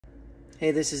Hey,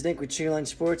 this is Nick with Treeline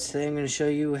Sports. Today I'm going to show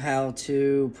you how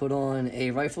to put on a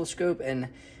rifle scope and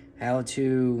how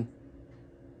to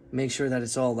make sure that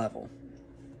it's all level.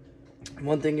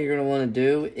 One thing you're going to want to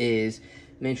do is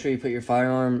make sure you put your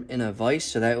firearm in a vise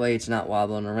so that way it's not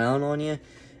wobbling around on you.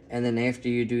 And then after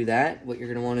you do that, what you're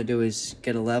going to want to do is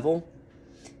get a level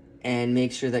and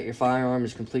make sure that your firearm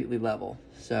is completely level.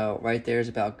 So right there is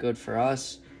about good for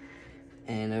us.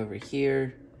 And over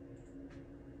here,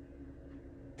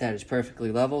 that is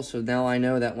perfectly level. So now I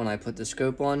know that when I put the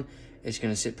scope on, it's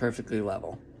going to sit perfectly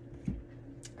level.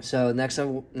 So next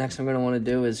I'm going to want to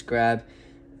do is grab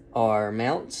our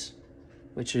mounts,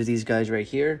 which are these guys right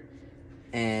here.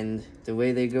 And the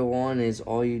way they go on is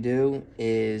all you do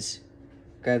is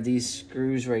grab these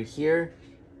screws right here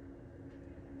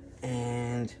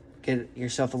and get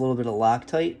yourself a little bit of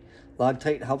Loctite.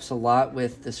 Loctite helps a lot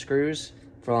with the screws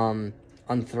from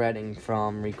unthreading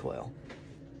from recoil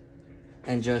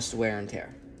and just wear and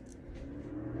tear.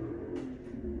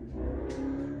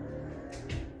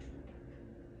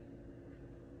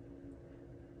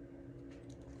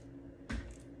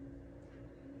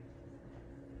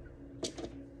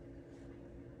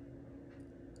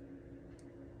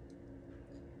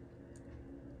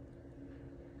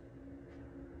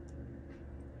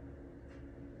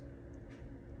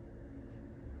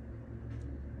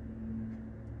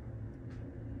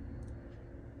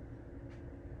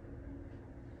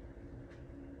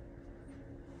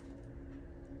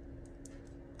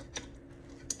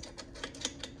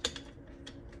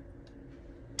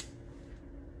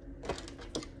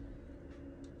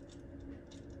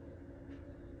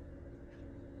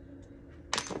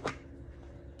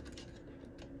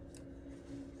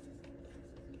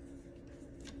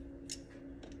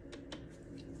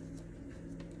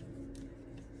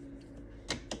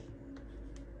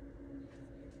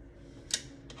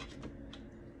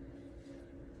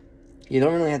 You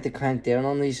don't really have to crank down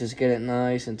on these, just get it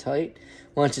nice and tight.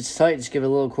 Once it's tight, just give it a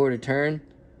little quarter turn.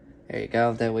 There you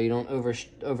go, that way you don't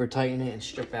over tighten it and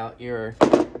strip out your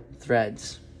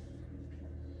threads.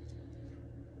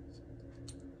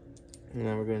 And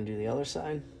then we're going to do the other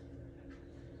side.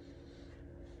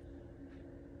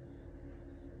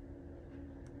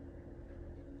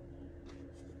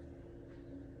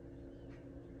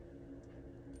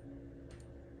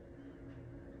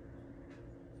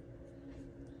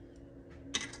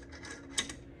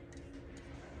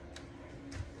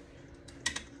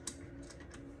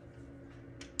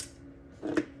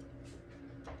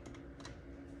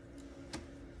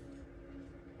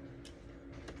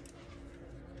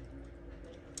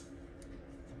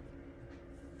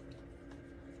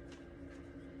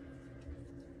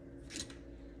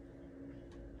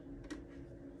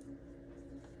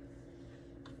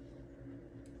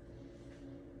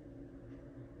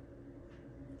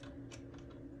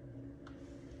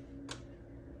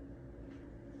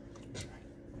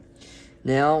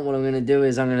 Now, what I'm going to do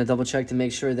is I'm going to double check to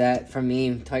make sure that from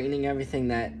me tightening everything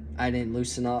that I didn't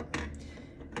loosen up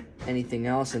anything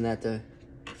else and that the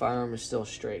firearm is still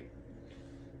straight.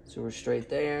 So we're straight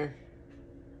there.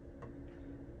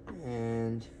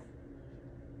 And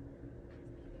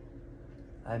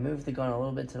I moved the gun a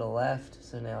little bit to the left,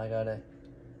 so now I got to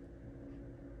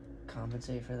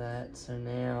compensate for that. So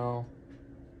now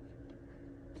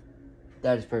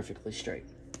that is perfectly straight.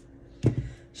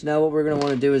 So now what we're going to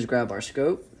want to do is grab our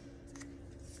scope.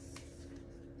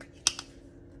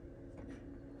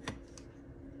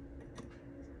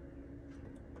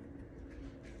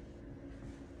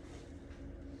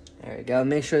 There you go.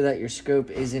 Make sure that your scope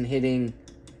isn't hitting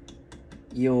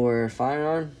your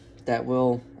firearm. That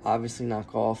will obviously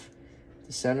knock off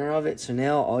the center of it. So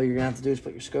now all you're going to have to do is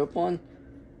put your scope on.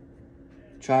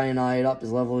 Try and eye it up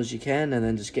as level as you can, and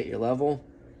then just get your level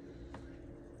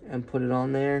and put it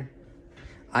on there.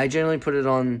 I generally put it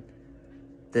on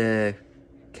the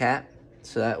cap,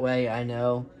 so that way I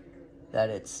know that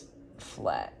it's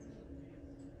flat.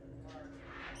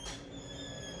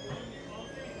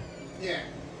 Yeah.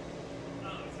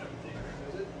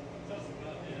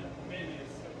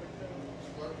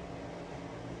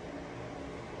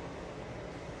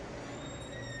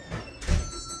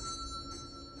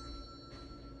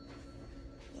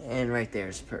 And right there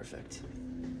is perfect.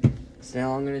 So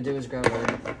now all I'm going to do is grab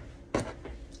our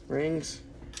rings,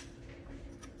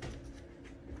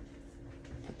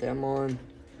 put them on.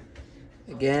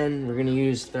 Again, we're going to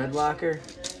use thread locker.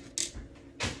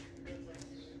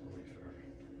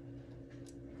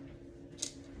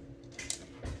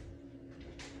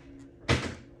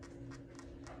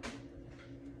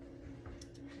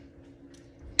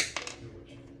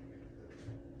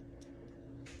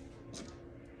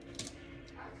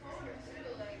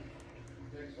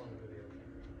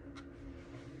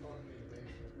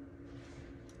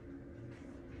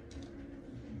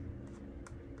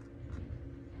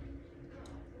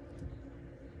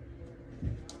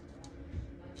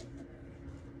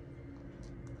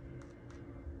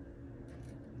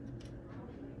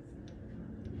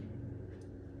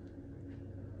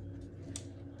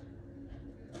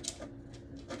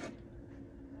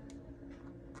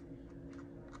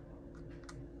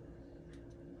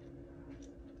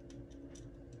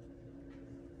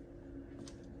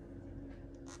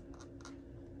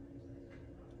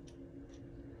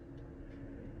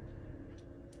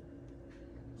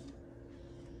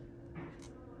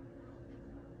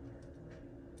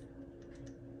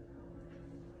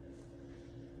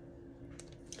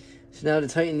 So now to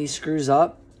tighten these screws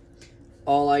up,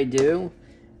 all I do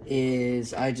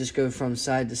is I just go from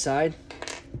side to side.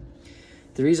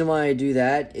 The reason why I do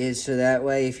that is so that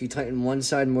way if you tighten one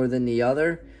side more than the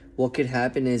other, what could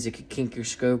happen is it could kink your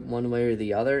scope one way or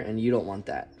the other, and you don't want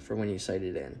that for when you sight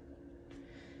it in.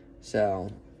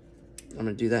 So I'm going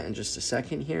to do that in just a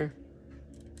second here.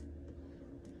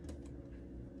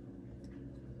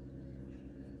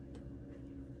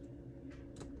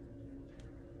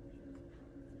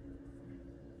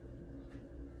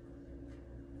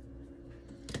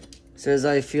 So as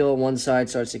I feel one side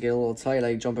starts to get a little tight,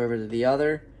 I jump over to the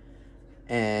other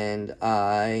and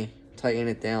I tighten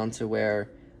it down to where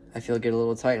I feel it get a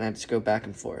little tight, and I just go back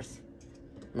and forth.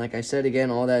 And like I said again,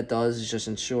 all that does is just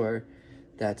ensure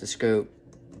that the scope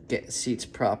seats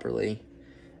properly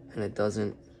and it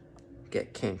doesn't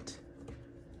get kinked.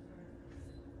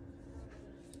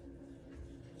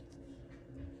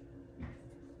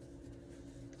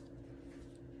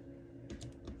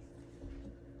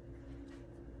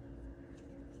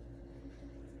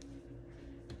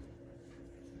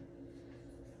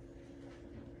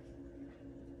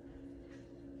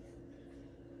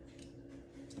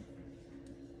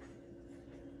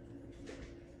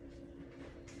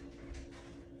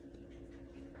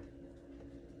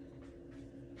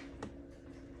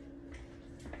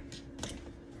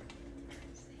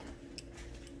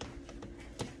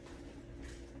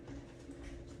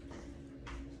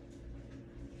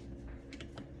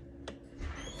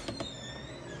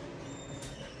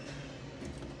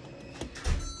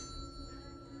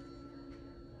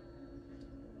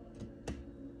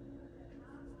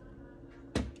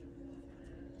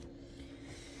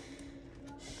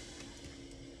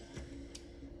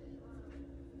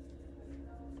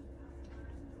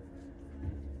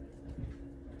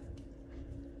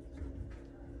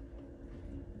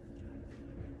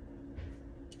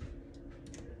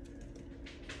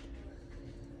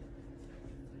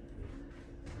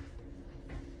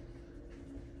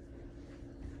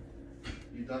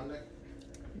 You done, Nick?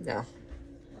 No.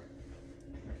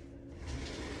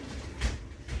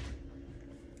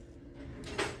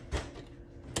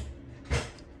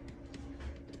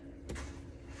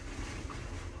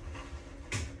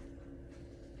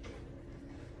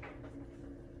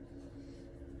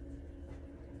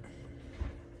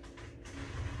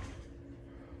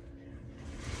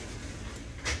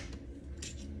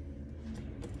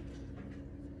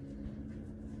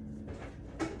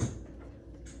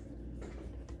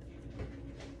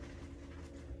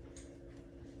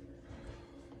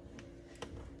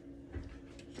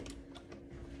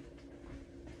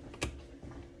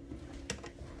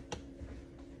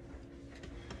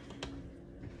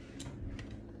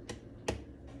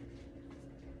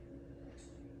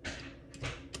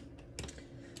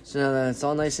 So now that it's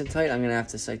all nice and tight, I'm going to have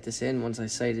to sight this in. Once I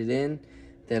sight it in,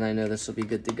 then I know this will be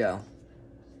good to go.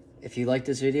 If you like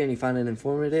this video and you find it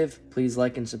informative, please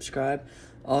like and subscribe.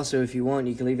 Also, if you want,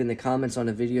 you can leave in the comments on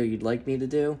a video you'd like me to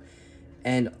do.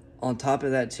 And on top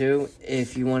of that too,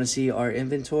 if you want to see our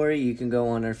inventory, you can go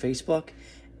on our Facebook,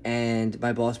 and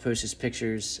my boss posts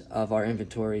pictures of our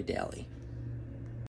inventory daily.